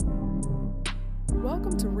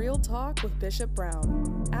Welcome to Real Talk with Bishop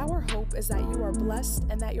Brown. Our hope is that you are blessed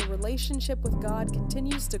and that your relationship with God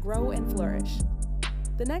continues to grow and flourish.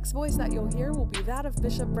 The next voice that you'll hear will be that of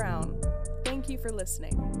Bishop Brown. Thank you for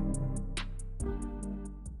listening.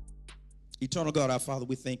 Eternal God, our Father,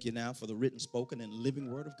 we thank you now for the written, spoken, and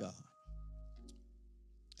living word of God.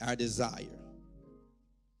 Our desire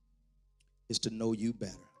is to know you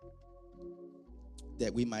better,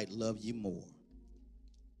 that we might love you more,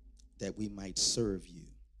 that we might serve you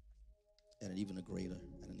at an even greater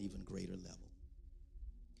level.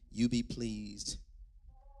 You be pleased,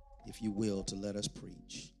 if you will, to let us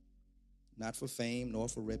preach, not for fame nor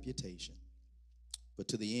for reputation, but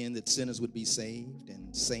to the end that sinners would be saved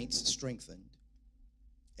and saints strengthened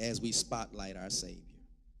as we spotlight our Savior.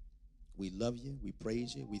 We love you, we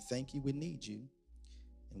praise you, we thank you, we need you.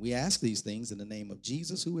 And we ask these things in the name of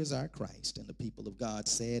Jesus, who is our Christ. And the people of God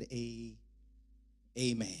said,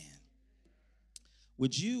 Amen.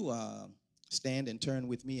 Would you stand and turn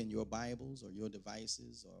with me in your Bibles or your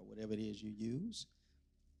devices or whatever it is you use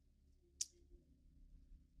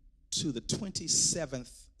to the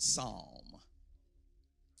 27th Psalm.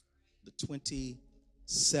 The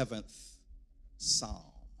 27th Psalm.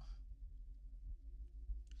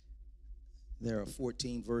 There are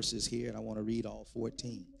 14 verses here, and I want to read all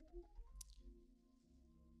 14.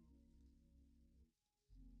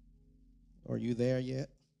 Are you there yet?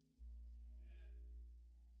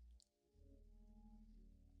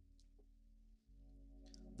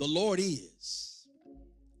 The Lord is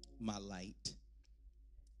my light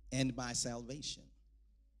and my salvation.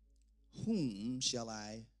 Whom shall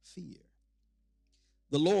I fear?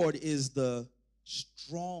 The Lord is the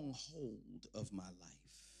stronghold of my life.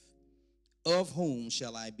 Of whom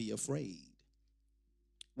shall I be afraid?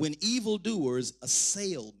 When evildoers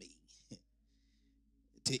assail me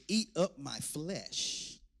to eat up my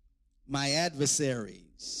flesh, my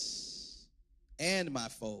adversaries and my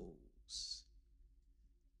foes,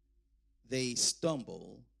 they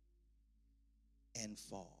stumble and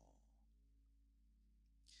fall.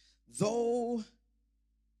 Though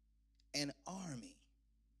an army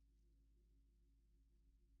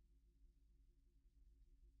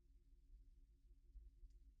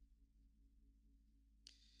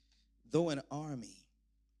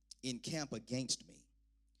encamp against me,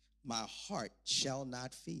 my heart shall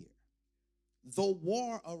not fear. Though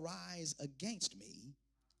war arise against me,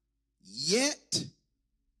 yet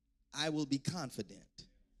I will be confident.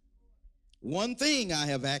 One thing I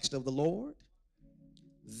have asked of the Lord,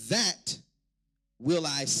 that will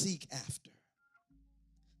I seek after,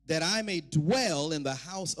 that I may dwell in the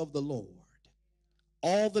house of the Lord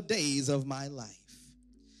all the days of my life,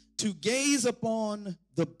 to gaze upon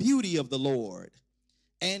the beauty of the Lord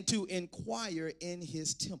and to inquire in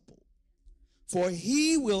his temple. For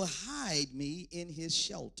he will hide me in his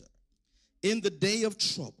shelter in the day of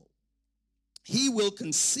trouble. He will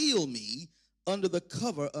conceal me under the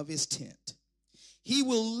cover of his tent. He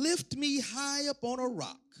will lift me high up on a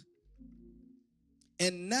rock.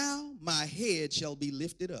 And now my head shall be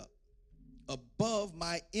lifted up above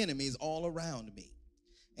my enemies all around me.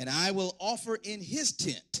 And I will offer in his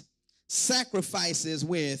tent sacrifices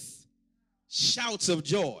with shouts of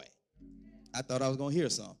joy. I thought I was going to hear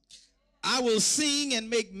some. I will sing and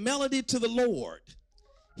make melody to the Lord.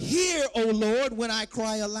 Hear, O Lord, when I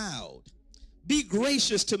cry aloud. Be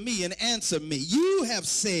gracious to me and answer me. You have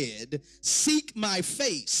said, seek my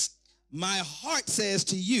face. My heart says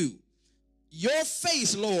to you, your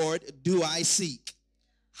face, Lord, do I seek.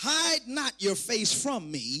 Hide not your face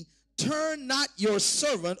from me. Turn not your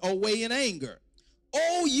servant away in anger.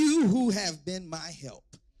 O you who have been my help,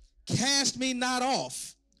 cast me not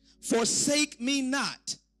off. Forsake me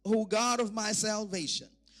not, O God of my salvation.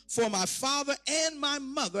 For my father and my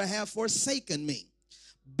mother have forsaken me,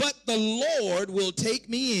 but the Lord will take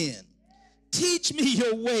me in. Teach me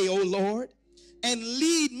your way, O Lord, and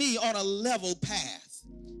lead me on a level path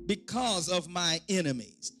because of my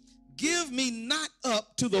enemies. Give me not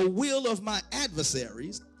up to the will of my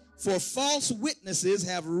adversaries, for false witnesses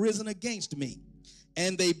have risen against me,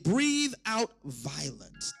 and they breathe out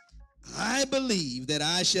violence. I believe that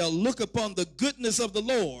I shall look upon the goodness of the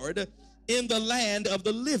Lord in the land of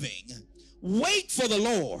the living. Wait for the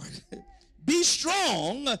Lord. Be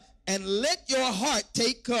strong and let your heart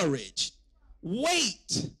take courage.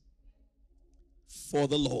 Wait for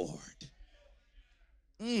the Lord.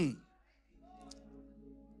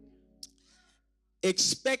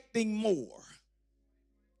 Expecting more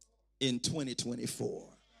in 2024.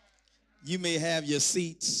 You may have your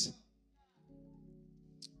seats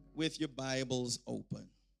with your Bibles open.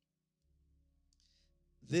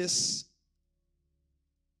 This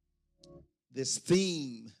this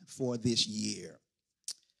theme for this year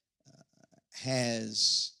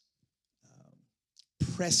has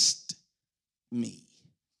pressed me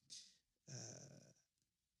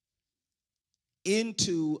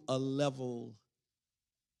into a level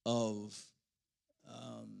of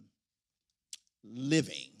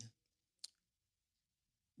living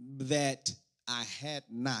that I had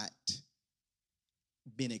not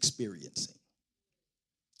been experiencing.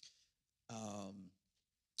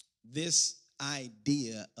 This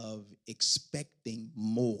idea of expecting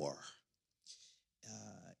more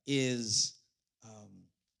is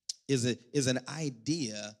an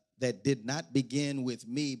idea that did not begin with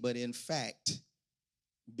me, but in fact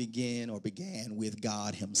began with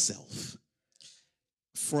God himself.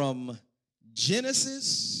 From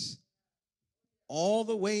Genesis all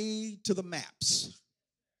the way to the maps,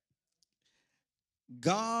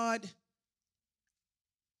 God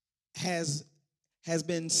has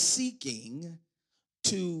been seeking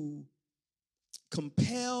to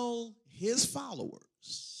compel his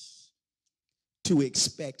followers to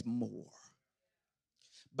expect more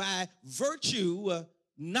by virtue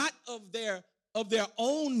not of their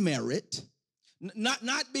own merit,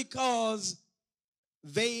 not because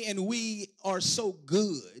they and we are so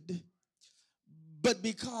good, but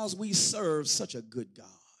because we serve such a good God.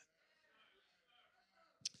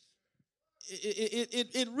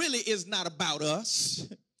 It really is not about us.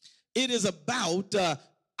 It is about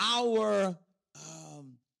our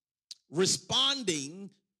responding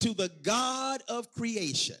to the God of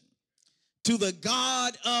creation, to the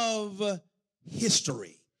God of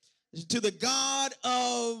history, to the God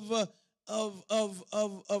of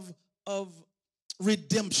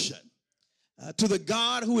redemption, to the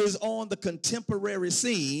God who is on the contemporary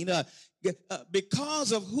scene,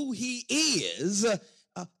 because of who he is.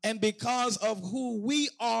 And because of who we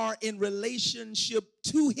are in relationship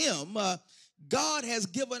to him, God has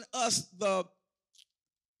given us the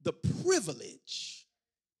privilege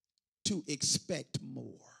to expect more.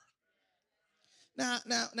 Now,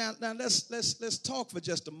 let's talk for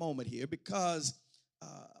just a moment here, because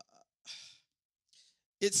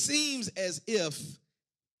it seems as if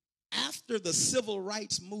after the civil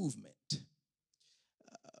rights movement,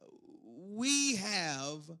 we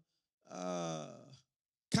have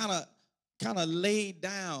kind of laid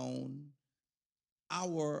down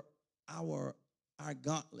our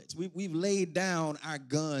gauntlets. We've laid down our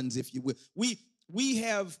guns, if you will. We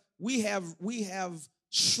have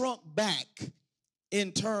shrunk back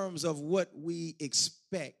in terms of what we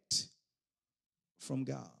expect from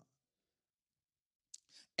God.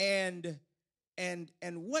 And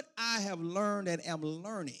what I have learned and am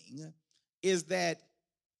learning is that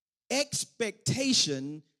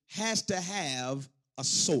expectation has to have a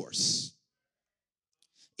source.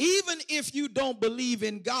 Even if you don't believe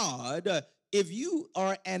in God, if you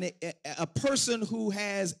are a person who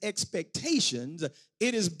has expectations,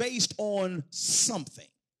 it is based on something.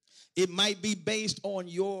 It might be based on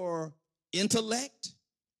your intellect.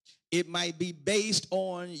 It might be based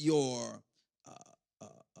on your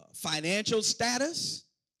financial status.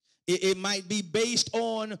 It might be based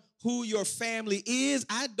on who your family is.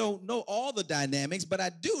 I don't know all the dynamics, but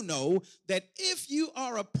I do know that if you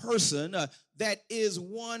are a person that is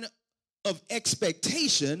one of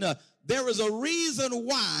expectation, there is a reason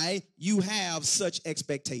why you have such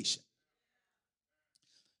expectation.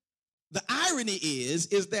 The irony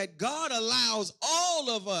is that God allows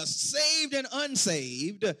all of us, saved and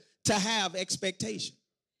unsaved, to have expectation.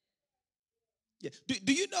 Yeah.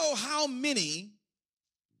 Do you know how many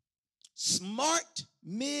smart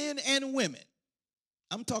men and women,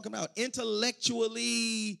 I'm talking about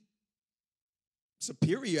intellectually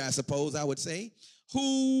superior, I suppose I would say,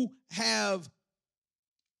 who have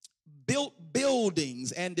built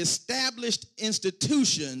buildings and established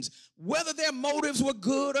institutions, whether their motives were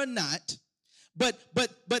good or not, but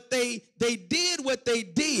they did what they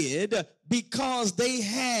did because they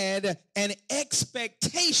had an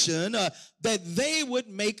expectation that they would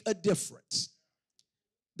make a difference.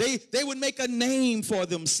 They would make a name for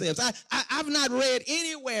themselves. I've not read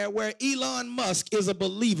anywhere where Elon Musk is a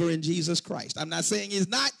believer in Jesus Christ. I'm not saying he's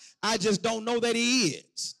not. I just don't know that he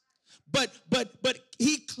is. But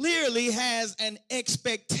he clearly has an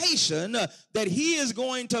expectation that he is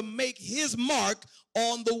going to make his mark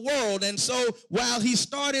on the world. And so while he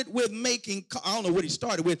started with making, I don't know what he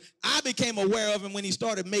started with, I became aware of him when he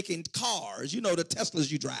started making cars, you know, the Teslas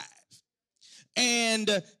you drive. And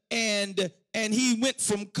he went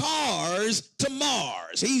from cars to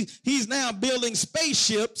Mars. He's now building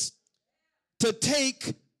spaceships to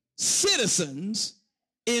take citizens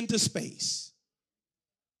into space.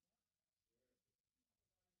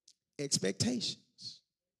 expectations.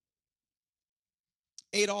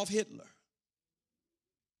 Adolf Hitler.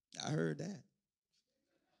 I heard that.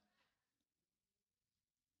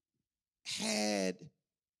 Had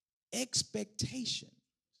expectation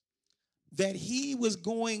that he was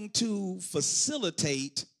going to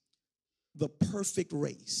facilitate the perfect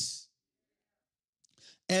race.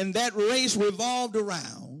 And that race revolved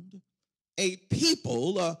around a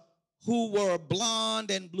people who were blonde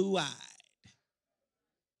and blue-eyed.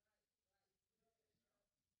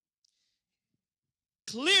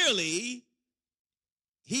 Clearly,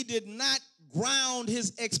 he did not ground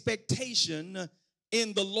his expectation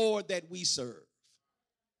in the Lord that we serve.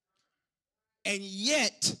 And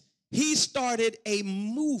yet, he started a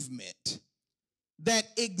movement that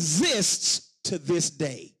exists to this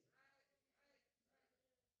day.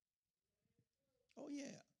 Oh yeah,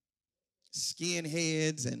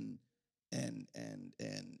 skinheads and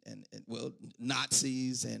well,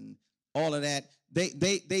 Nazis and all of that.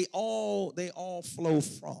 They all flow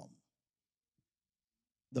from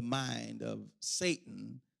the mind of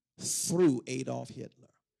Satan through Adolf Hitler.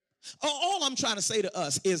 All I'm trying to say to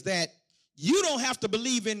us is that you don't have to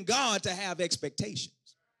believe in God to have expectations.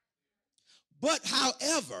 But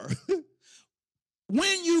however,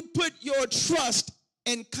 when you put your trust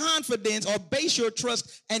and confidence, or base your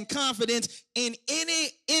trust and confidence in any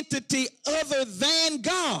entity other than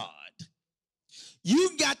God,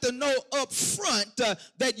 you got to know up front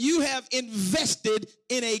that you have invested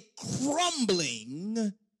in a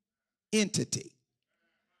crumbling entity.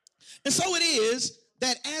 And so it is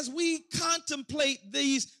that as we contemplate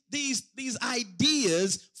these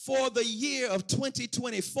ideas for the year of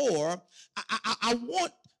 2024, I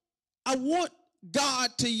want God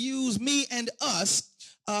to use me and us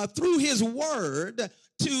through his word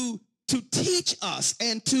to teach us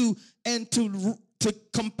and to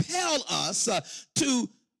compel us to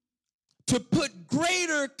put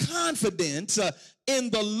greater confidence in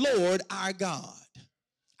the Lord our God.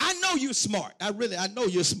 I know you're smart. I know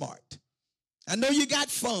you're smart. I know you got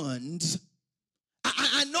funds.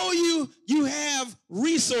 I know you have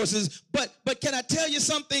resources, but can I tell you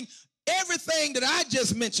something? Everything that I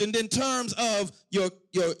just mentioned in terms of your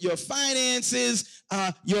finances,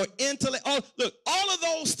 your intellect, all of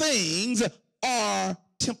those things are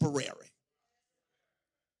temporary.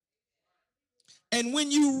 And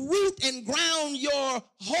when you root and ground your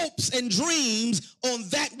hopes and dreams on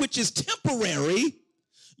that which is temporary,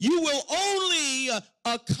 you will only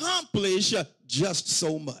accomplish just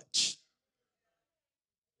so much.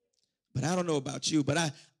 But I don't know about you, but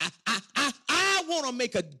I want to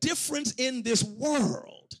make a difference in this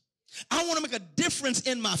world. I want to make a difference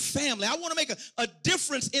in my family. I want to make a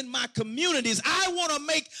difference in my communities. I want to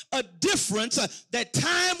make a difference that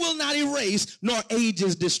time will not erase nor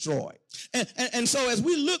ages destroy. And so as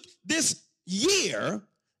we look this year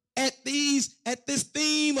at this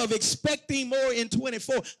theme of expecting more in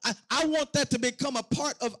 24, I want that to become a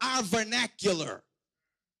part of our vernacular.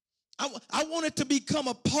 I want it to become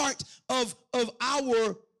a part of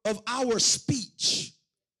our speech.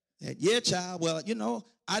 And yeah, child, well,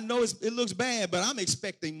 I know it looks bad, but I'm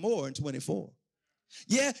expecting more in 24.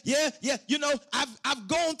 Yeah. I've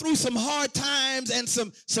gone through some hard times and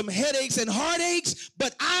some headaches and heartaches,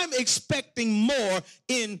 but I'm expecting more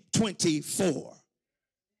in 24.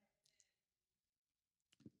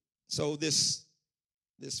 So this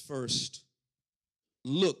first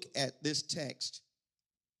look at this text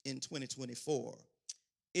in 2024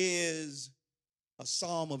 is a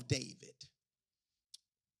Psalm of David.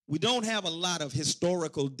 We don't have a lot of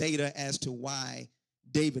historical data as to why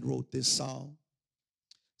David wrote this psalm.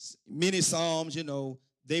 Many psalms,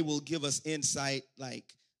 they will give us insight like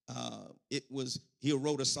he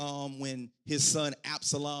wrote a psalm when his son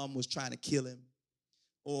Absalom was trying to kill him,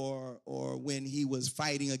 or when he was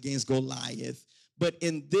fighting against Goliath. But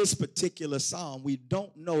in this particular psalm, we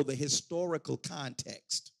don't know the historical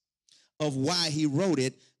context of why he wrote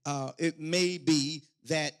it. It may be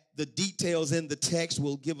that the details in the text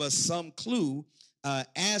will give us some clue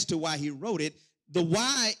as to why he wrote it. The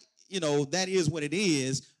why, that is what it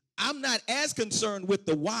is. I'm not as concerned with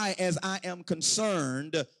the why as I am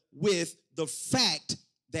concerned with the fact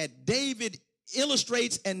that David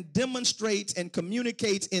illustrates and demonstrates and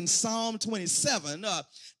communicates in Psalm 27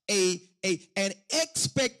 an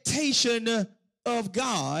expectation of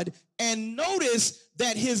God. And notice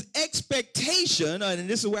that his expectation, and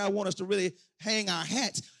this is where I want us to really hang our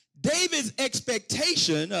hats, David's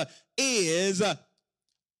expectation is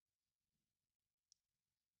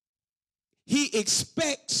he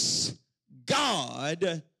expects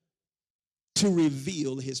God to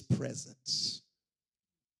reveal his presence.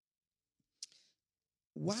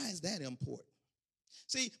 Why is that important?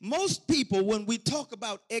 See, most people, when we talk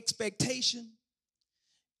about expectation,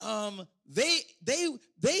 they're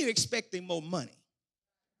expecting more money.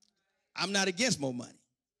 I'm not against more money.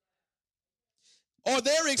 Or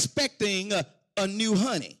they're expecting a new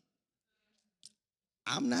honey.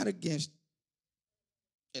 I'm not against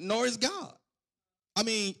it, nor is God. I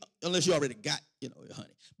mean, unless you already got, your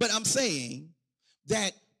honey. But I'm saying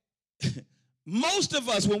that most of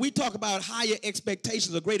us, when we talk about higher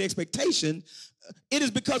expectations or great expectation, it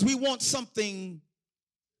is because we want something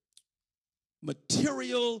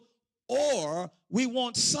material, or we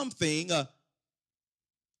want something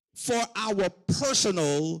for our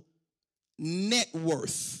personal net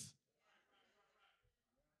worth.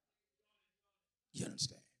 You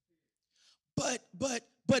understand? But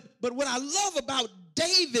what I love about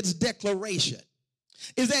David's declaration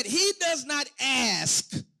is that he does not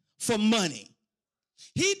ask for money.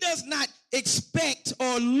 He does not expect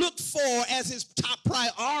or look for as his top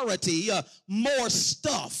priority more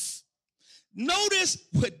stuff. Notice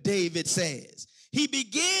what David says. He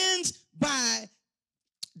begins by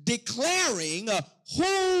declaring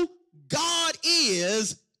who God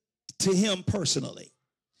is to him personally.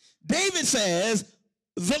 David says,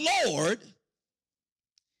 the Lord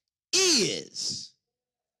is.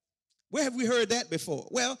 Where have we heard that before?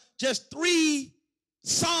 Well, just 3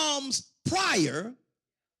 Psalms prior.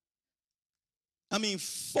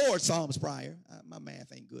 4 Psalms prior. My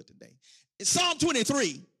math ain't good today. In Psalm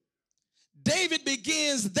 23, David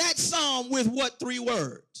begins that psalm with what 3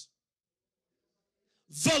 words?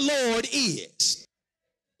 The Lord is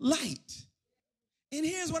light. And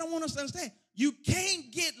here's what I want us to understand. You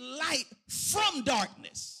can't get light from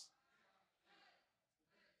darkness.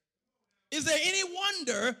 Is there any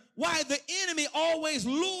wonder why the enemy always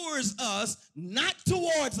lures us not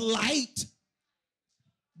towards light,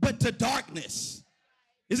 but to darkness?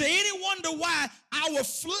 Is there any wonder why our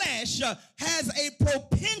flesh has a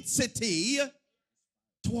propensity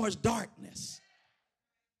towards darkness?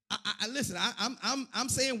 Listen. I'm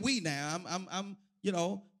saying we now.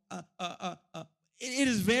 It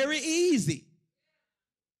is very easy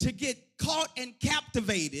to get caught and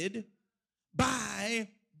captivated by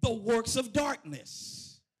the works of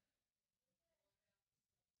darkness.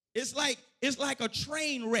 It's like a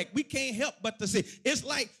train wreck. We can't help but to see. It's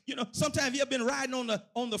like, sometimes you ever been riding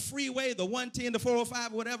on the freeway, the 110, the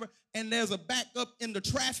 405, whatever, and there's a backup in the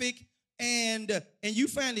traffic, and you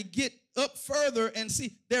finally get up further and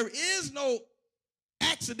see there is no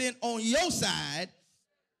accident on your side.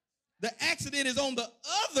 The accident is on the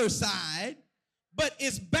other side, but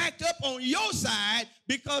it's backed up on your side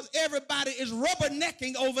because everybody is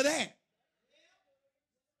rubbernecking over there.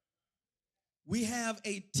 We have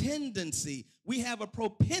a tendency, we have a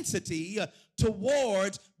propensity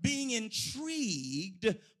towards being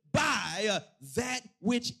intrigued by that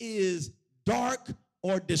which is dark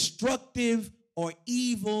or destructive or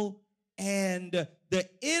evil, and the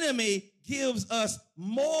enemy gives us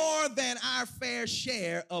more than our fair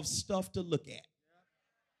share of stuff to look at.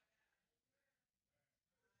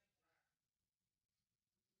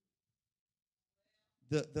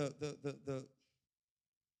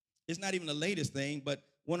 It's not even the latest thing, but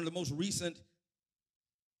one of the most recent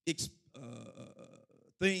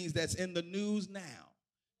things that's in the news now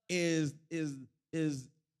is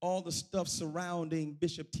all the stuff surrounding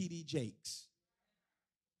Bishop T.D. Jakes.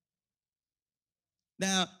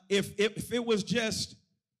 Now, if it was just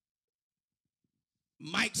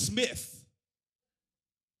Mike Smith,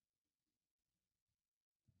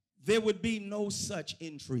 there would be no such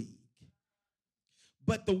intrigue.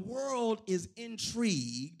 But the world is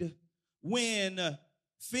intrigued when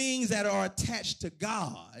things that are attached to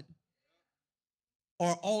God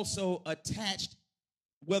are also attached,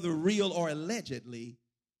 whether real or allegedly,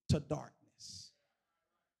 to darkness.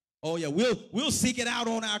 Oh yeah, we'll seek it out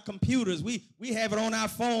on our computers. We have it on our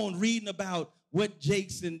phone reading about what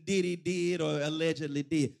Jakes and Diddy did or allegedly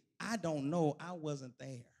did. I don't know. I wasn't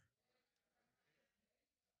there.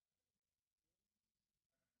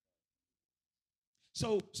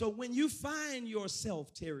 So when you find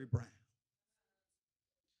yourself, Terry Brown,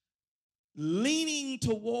 leaning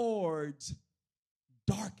towards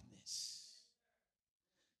darkness,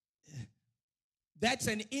 that's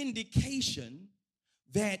an indication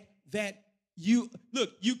that you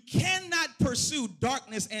cannot pursue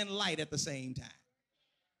darkness and light at the same time.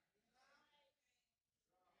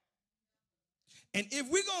 And if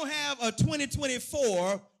we're going to have a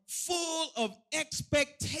 2024 full of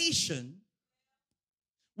expectation,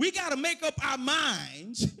 we got to make up our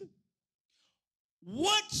minds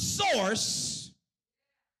what source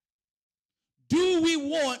do we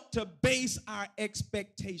want to base our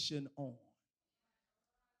expectation on?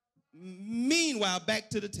 Meanwhile, back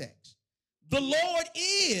to the text. The Lord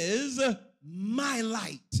is my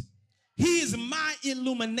light. He is my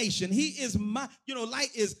illumination. He is my,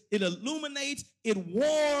 light it illuminates, it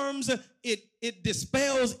warms, it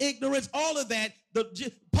dispels ignorance, all of that.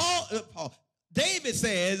 David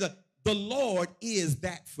says, the Lord is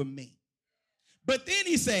that for me. But then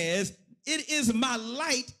he says, it is my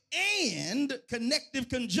light and connective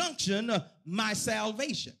conjunction, my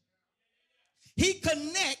salvation. He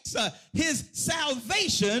connects his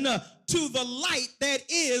salvation to the light that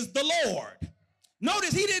is the Lord.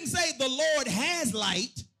 Notice he didn't say the Lord has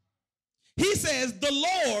light. He says the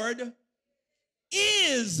Lord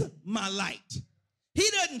is my light. He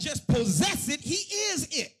doesn't just possess it, he is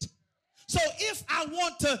it. So if I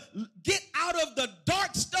want to get out of the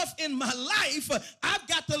dark stuff in my life, I've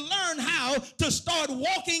got to learn how to start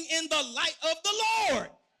walking in the light of the Lord.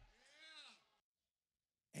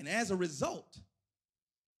 And as a result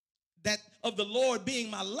of the Lord being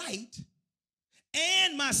my light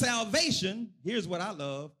and my salvation, here's what I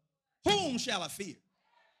love: whom shall I fear?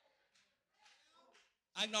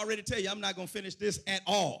 I can already tell you I'm not going to finish this at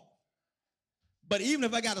all. But even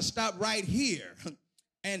if I got to stop right here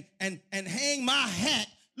and hang my hat,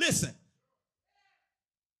 listen,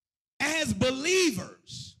 as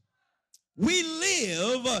believers, we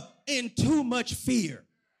live in too much fear.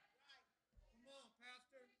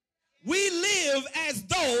 We live as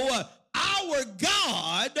though our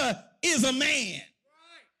God is a man.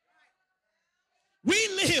 We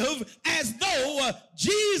live as though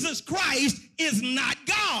Jesus Christ is not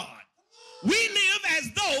God. We live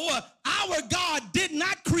as though our God did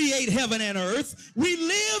not create heaven and earth. We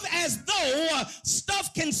live as though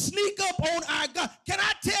stuff can sneak up on our God. Can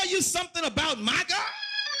I tell you something about my God?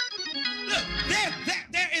 Look,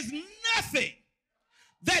 there is nothing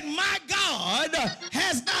that my God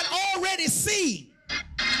has not already seen,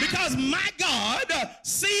 because my God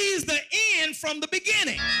sees the end from the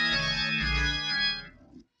beginning.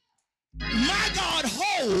 My God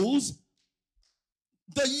holds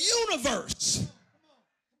the universe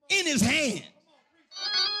in his hand.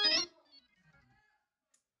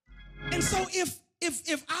 And so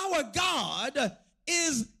if our God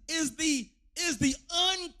is the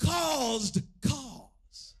uncaused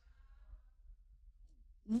cause,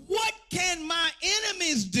 what can my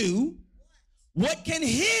enemies do? What can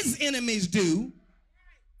his enemies do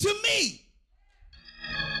to me?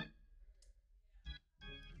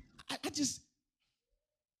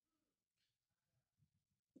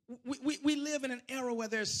 We live in an era where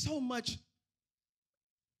there's so much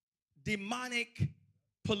demonic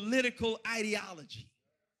political ideology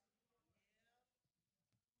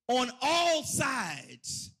on all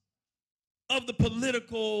sides of the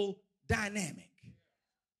political dynamic.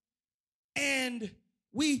 And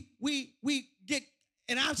we get,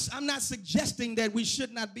 and I'm not suggesting that we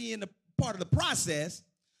should not be in a part of the process,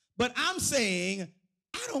 but I'm saying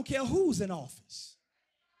I don't care who's in office.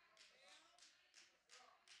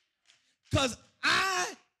 Because I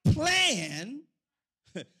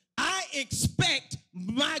expect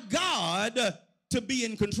my God to be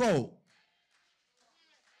in control.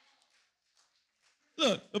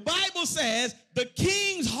 Look, the Bible says the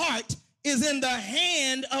king's heart is in the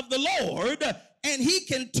hand of the Lord, and he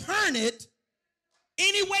can turn it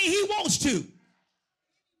any way he wants to.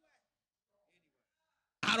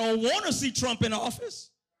 I don't want to see Trump in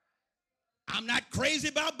office. I'm not crazy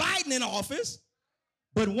about Biden in office.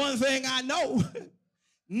 But one thing I know,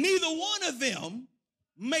 neither one of them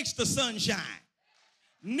makes the sun shine.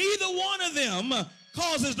 Neither one of them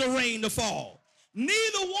causes the rain to fall.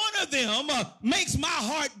 Neither one of them makes my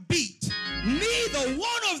heart beat. Neither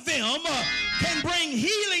one of them can bring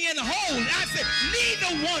healing and wholeness. I said,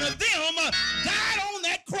 neither one of them died on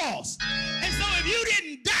that cross. And so if you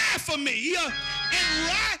didn't die for me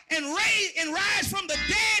and rise from the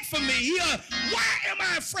dead for me, why am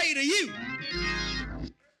I afraid of you?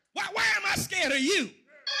 Why am I scared of you?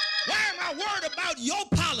 Why am I worried about your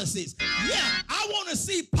policies? Yeah, I want to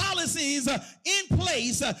see policies in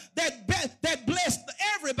place that bless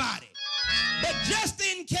everybody. But just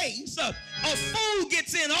in case a fool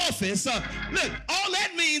gets in office, look, all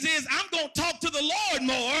that means is I'm going to talk to the Lord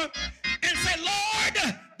more and say,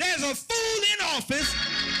 Lord, there's a fool in office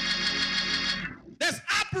that's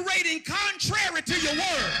operating contrary to your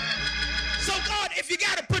word. So God, if you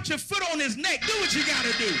got to put your foot on his neck, do what you got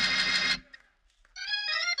to do.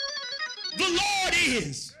 The Lord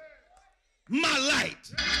is my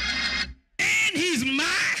light, and he's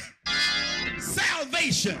my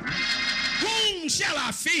salvation. Whom shall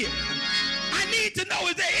I fear? I need to know,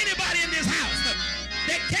 is there anybody in this house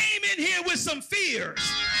that came in here with some fears?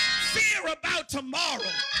 Fear about tomorrow,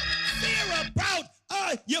 fear about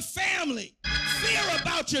your family, fear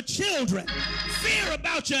about your children, fear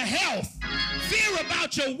about your health, fear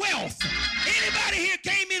about your wealth. Anybody here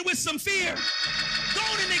came in with some fear? Go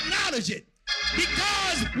on and acknowledge it.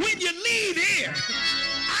 Because when you leave here,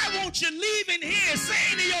 I want you leaving here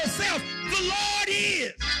saying to yourself, the Lord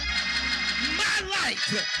is my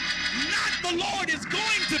light. Not the Lord is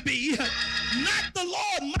going to be, not the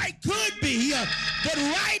Lord might could be, but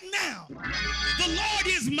right now, the Lord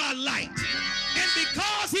is my light. And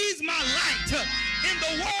because he's my light, in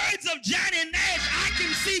the words of Johnny Nash, I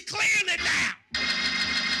can see clearly now.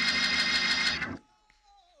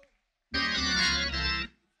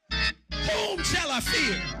 Whom shall I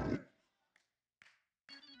fear?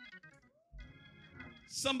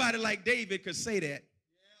 Somebody like David could say that.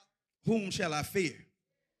 Whom shall I fear?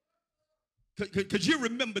 Could you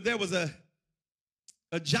remember there was a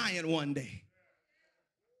giant one day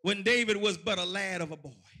when David was but a lad of a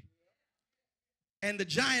boy? And the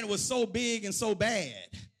giant was so big and so bad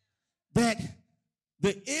that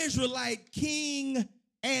the Israelite king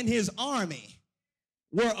and his army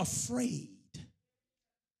were afraid.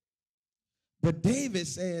 But David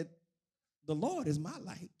said, the Lord is my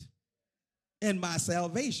light and my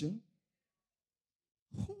salvation.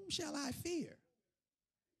 Whom shall I fear?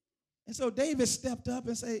 And so David stepped up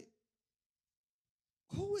and said,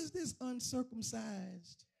 who is this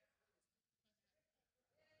uncircumcised?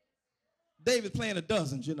 David playing a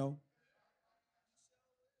dozens, you know.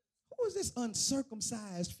 Who is this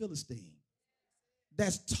uncircumcised Philistine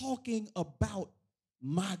that's talking about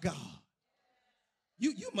my God?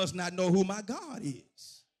 You must not know who my God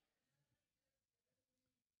is.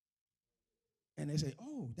 And they say,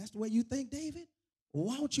 oh, that's the way you think, David? Well,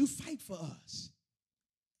 why don't you fight for us?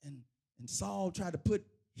 And Saul tried to put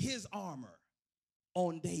his armor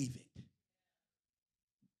on David.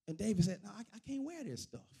 And David said, no, I can't wear this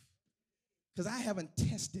stuff because I haven't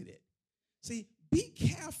tested it. See, be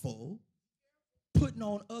careful putting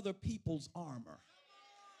on other people's armor.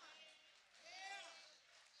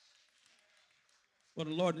 Well,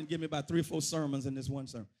 the Lord didn't give me about 3 or 4 sermons in this one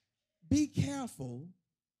sermon. Be careful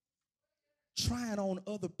trying on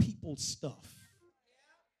other people's stuff.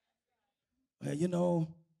 You know,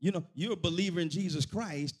 you're a believer in Jesus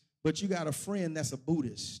Christ, but you got a friend that's a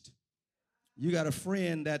Buddhist. You got a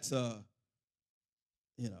friend that's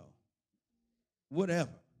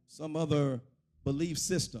whatever, some other belief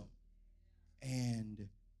system. And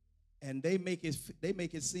they make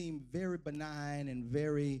it seem very benign and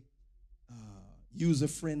very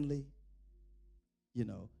user-friendly, you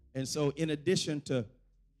know. And so in addition to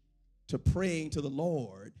praying to the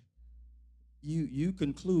Lord, you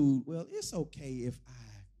conclude, well, it's okay if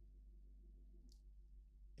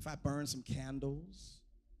I burn some candles.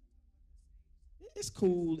 It's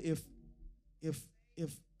cool if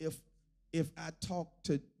I talk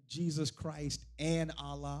to Jesus Christ and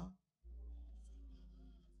Allah.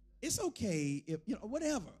 It's okay if,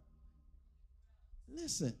 whatever.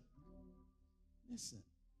 Listen.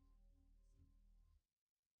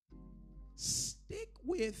 Stick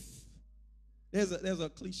with, there's a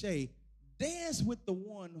cliche, dance with the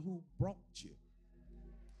one who brought you.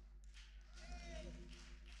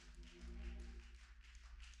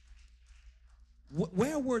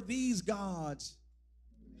 Where were these gods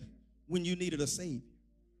when you needed a savior?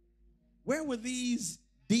 Where were these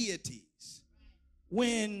deities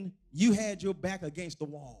when you had your back against the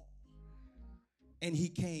wall and he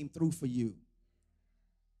came through for you?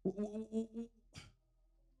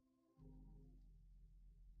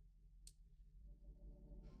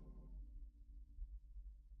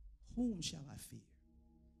 Whom shall I fear?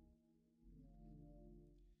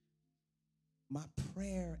 My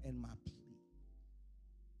prayer and my plea,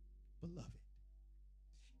 beloved,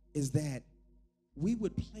 is that we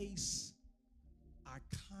would place our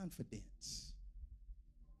confidence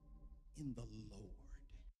in the Lord.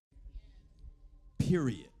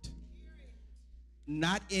 Period.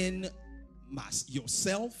 Not in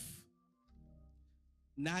yourself,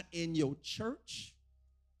 not in your church,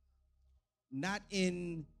 not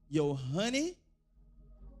in your honey,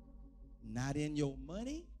 not in your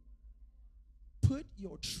money. Put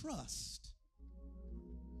your trust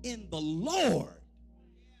in the Lord.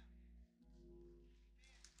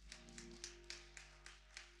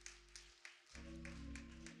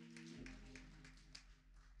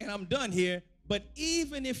 And I'm done here, but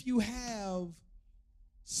even if you have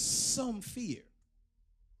some fear,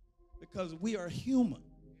 because we are human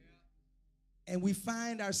and we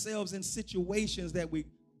find ourselves in situations that we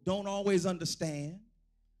don't always understand,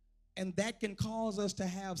 And that can cause us to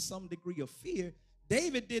have some degree of fear.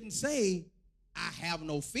 David didn't say, I have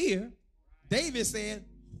no fear. David said,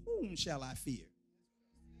 whom shall I fear?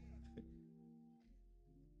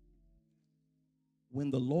 When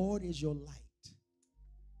the Lord is your light,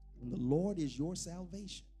 when the Lord is your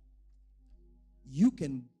salvation, you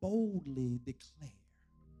can boldly declare,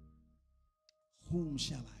 whom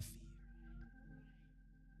shall I fear?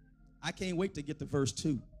 I can't wait to get to verse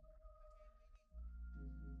 2.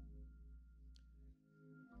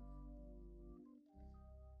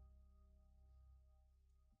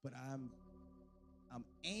 But I'm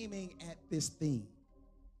aiming at this theme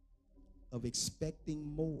of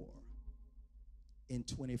expecting more in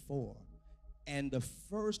 24. And the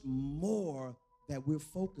first more that we're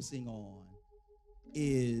focusing on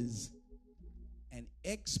is an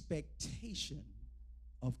expectation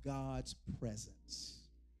of God's presence.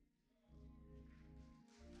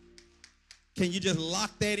 Can you just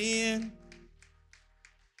lock that in?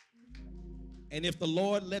 And if the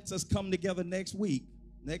Lord lets us come together next week,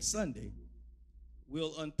 next Sunday,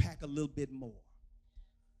 we'll unpack a little bit more.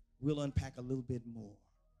 We'll unpack a little bit more.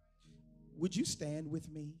 Would you stand with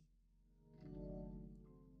me?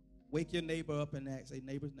 Wake your neighbor up and ask, say,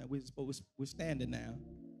 neighbors, now we're standing now.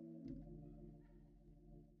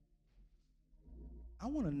 I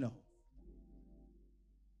want to know,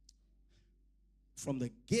 from the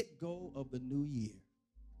get-go of the new year,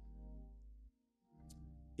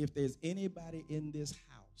 if there's anybody in this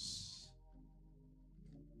house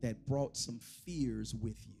that brought some fears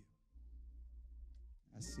with you.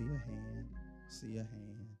 I see a hand, see a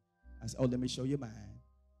hand. Oh, let me show you mine.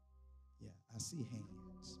 Yeah, I see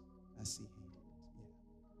hands. I see hands.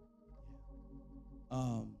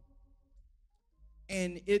 Yeah.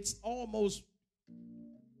 And it's almost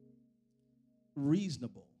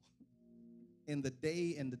reasonable in the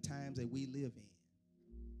day and the times that we live in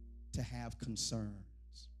to have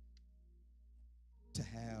concerns, to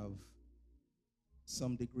have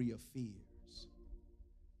some degree of fears.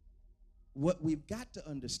 What we've got to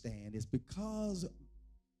understand is because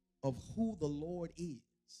of who the Lord is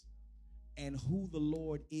and who the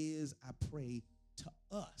Lord is, I pray, to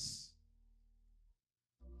us,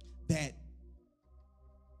 that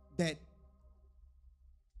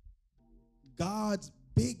God's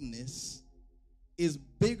bigness is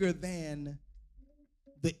bigger than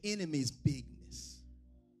the enemy's bigness.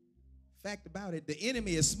 Fact about it, the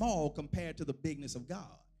enemy is small compared to the bigness of God.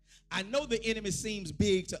 I know the enemy seems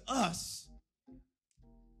big to us,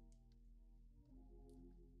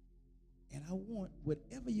 and I want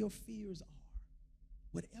whatever your fears are,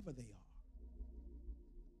 whatever they are,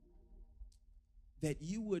 that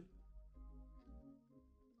you would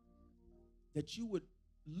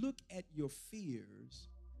look at your fears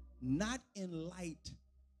not in light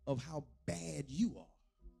of how bad you are,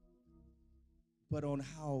 but on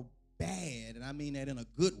how bad, and I mean that in a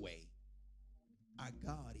good way, our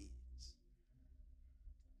God is.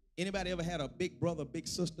 Anybody ever had a big brother, big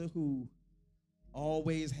sister who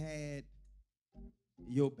always had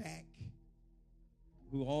your back?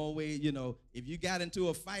 Who always, if you got into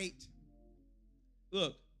a fight,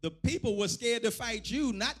 look, the people were scared to fight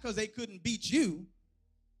you, not because they couldn't beat you,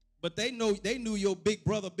 but they knew your big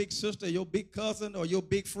brother, big sister, your big cousin, or your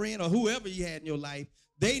big friend, or whoever you had in your life.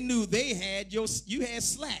 They knew you had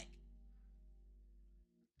slack.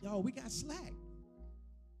 Y'all, we got slack.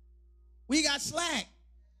 We got slack.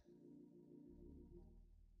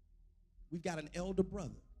 We've got an elder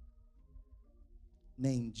brother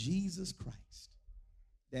named Jesus Christ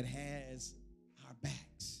that has our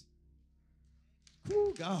backs.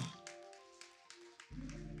 Cool, God.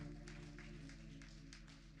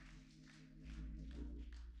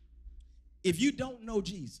 If you don't know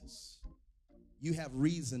Jesus, you have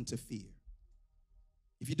reason to fear.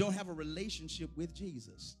 If you don't have a relationship with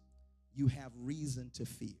Jesus, you have reason to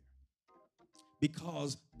fear.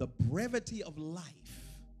 Because the brevity of life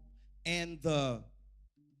and the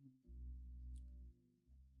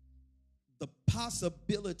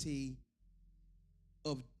possibility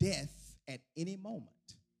of death at any moment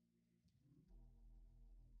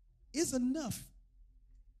is enough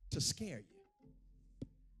to scare you.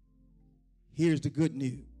 Here's the good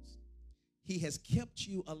news. He has kept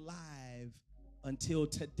you alive until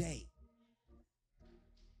today.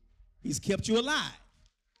 He's kept you alive.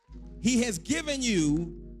 He has given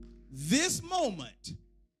you this moment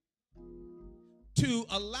to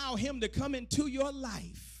allow him to come into your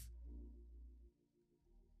life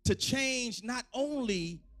to change not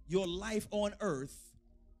only your life on earth,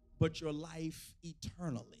 but your life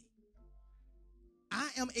eternally. I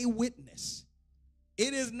am a witness.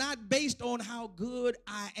 It is not based on how good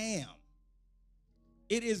I am.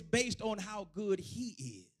 It is based on how good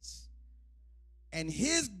he is. And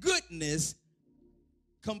his goodness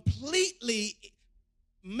completely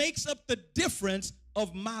makes up the difference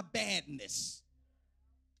of my badness.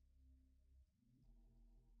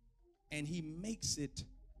 And he makes it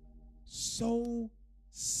so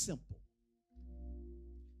simple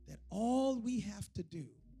that all we have to do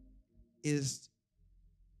is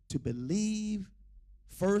to believe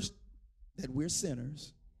first that we're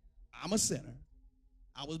sinners. I'm a sinner.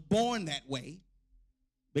 I was born that way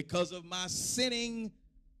because of my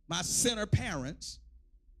sinner parents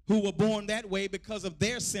who were born that way because of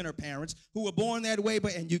their sinner parents who were born that way,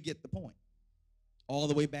 and you get the point. All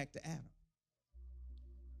the way back to Adam.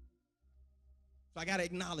 So I got to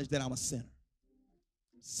acknowledge that I'm a sinner.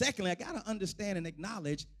 Secondly, I got to understand and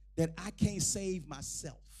acknowledge that I can't save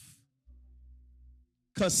myself.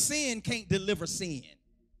 Because sin can't deliver sin.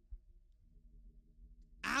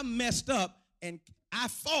 I messed up and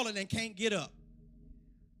I've fallen and can't get up.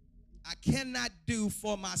 I cannot do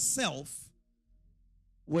for myself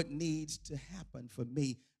what needs to happen for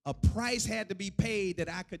me. A price had to be paid that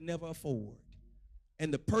I could never afford.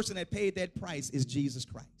 And the person that paid that price is Jesus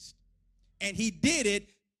Christ. And he did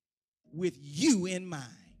it with you in mind.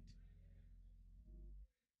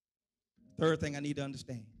 Third thing I need to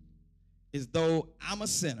understand is though I'm a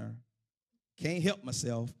sinner, can't help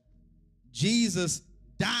myself, Jesus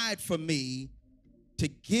died for me to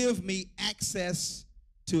give me access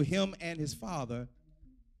to him and his Father.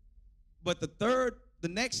 But the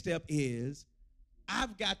next step is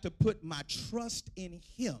I've got to put my trust in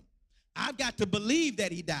him. I've got to believe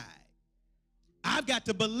that he died. I've got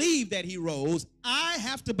to believe that he rose. I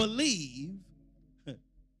have to believe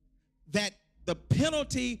that the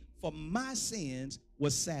penalty for my sins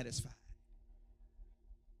was satisfied.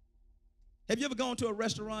 Have you ever gone to a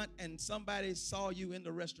restaurant and somebody saw you in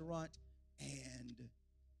the restaurant and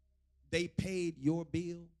they paid your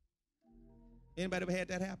bill? Anybody ever had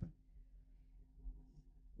that happen?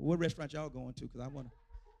 What restaurant y'all going to? Because I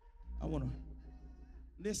want to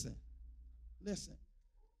listen.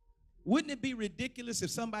 Wouldn't it be ridiculous if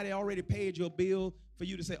somebody already paid your bill for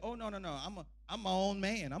you to say, oh, no, I'm my own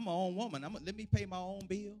man, I'm my own woman, let me pay my own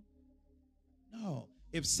bill? No.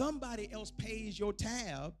 If somebody else pays your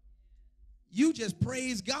tab, you just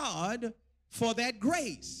praise God for that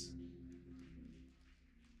grace.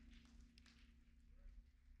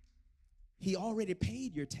 He already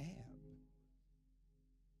paid your tab.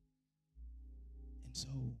 And so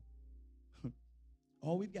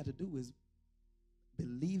all we've got to do is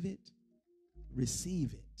believe it,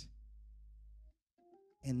 receive it,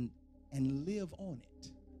 and live on it.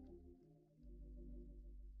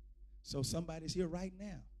 So somebody's here right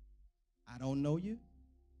now. I don't know you,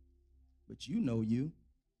 but you know you.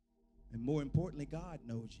 And more importantly, God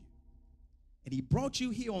knows you. And he brought you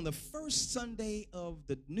here on the first Sunday of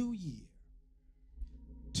the new year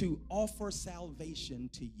to offer salvation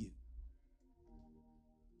to you.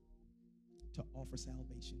 To offer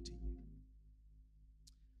salvation to you.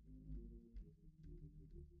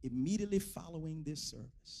 Immediately following this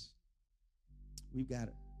service, we've got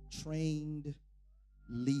trained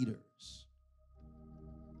leaders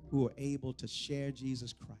who are able to share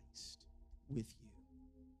Jesus Christ with you.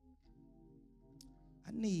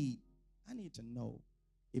 I need to know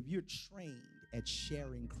if you're trained at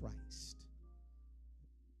sharing Christ.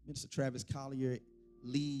 Mr. Travis Collier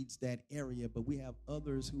leads that area, but we have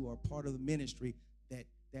others who are part of the ministry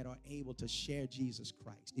that are able to share Jesus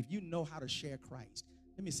Christ. If you know how to share Christ,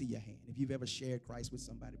 let me see your hand. If you've ever shared Christ with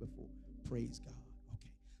somebody before, praise God. Okay.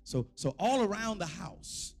 So all around the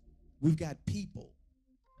house, we've got people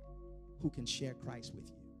who can share Christ with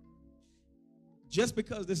you. Just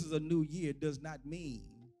because this is a new year does not mean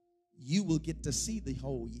you will get to see the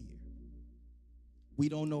whole year. We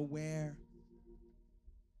don't know where.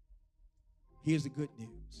 Here's the good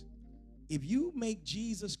news. If you make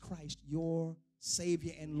Jesus Christ your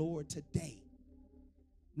Savior and Lord today,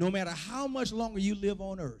 no matter how much longer you live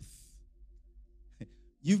on earth,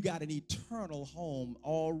 you've got an eternal home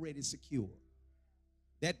already secure.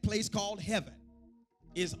 That place called heaven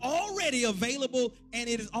is already available and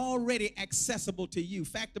it is already accessible to you.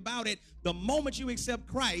 Fact about it, the moment you accept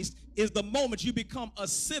Christ is the moment you become a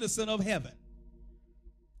citizen of heaven.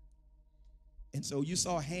 And so you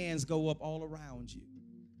saw hands go up all around you.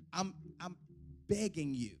 I'm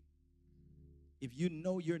begging you, if you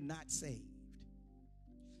know you're not saved,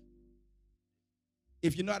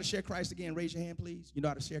 if you know how to share Christ again, raise your hand, please. You know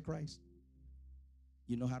how to share Christ?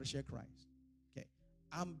 You know how to share Christ. Okay.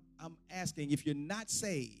 I'm asking, if you're not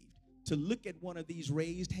saved, to look at one of these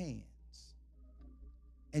raised hands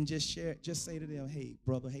and just share, just say to them, hey,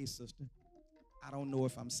 brother, hey, sister, I don't know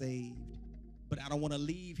if I'm saved, but I don't want to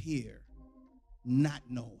leave here not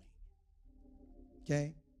knowing.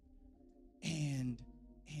 Okay? And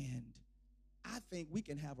I think we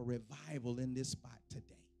can have a revival in this spot today.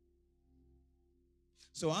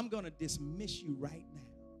 So I'm going to dismiss you right now.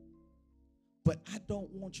 But I don't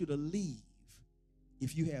want you to leave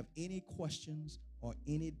if you have any questions or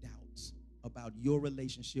any doubts about your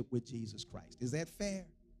relationship with Jesus Christ. Is that fair?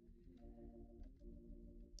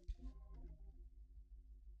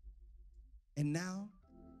 And now,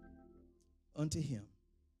 unto him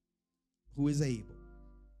who is able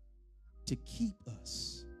to keep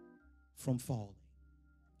us from falling,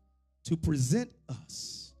 to present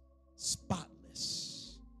us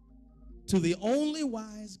spotless to the only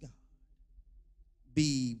wise God,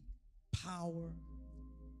 be power,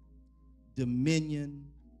 dominion,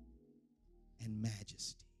 and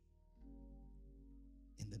majesty.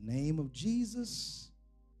 In the name of Jesus,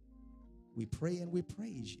 we pray and we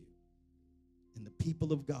praise you. And the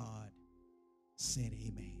people of God said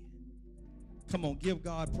amen. Come on, give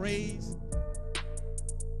God praise.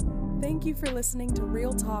 Thank you for listening to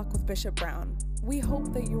Real Talk with Bishop Brown. We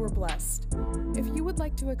hope that you were blessed. If you would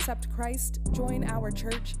like to accept Christ, join our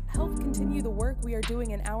church, help continue the work we are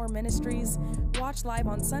doing in our ministries, watch live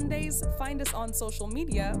on Sundays, find us on social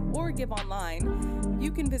media, or give online, you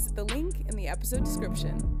can visit the link in the episode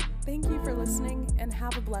description. Thank you for listening and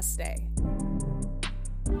have a blessed day.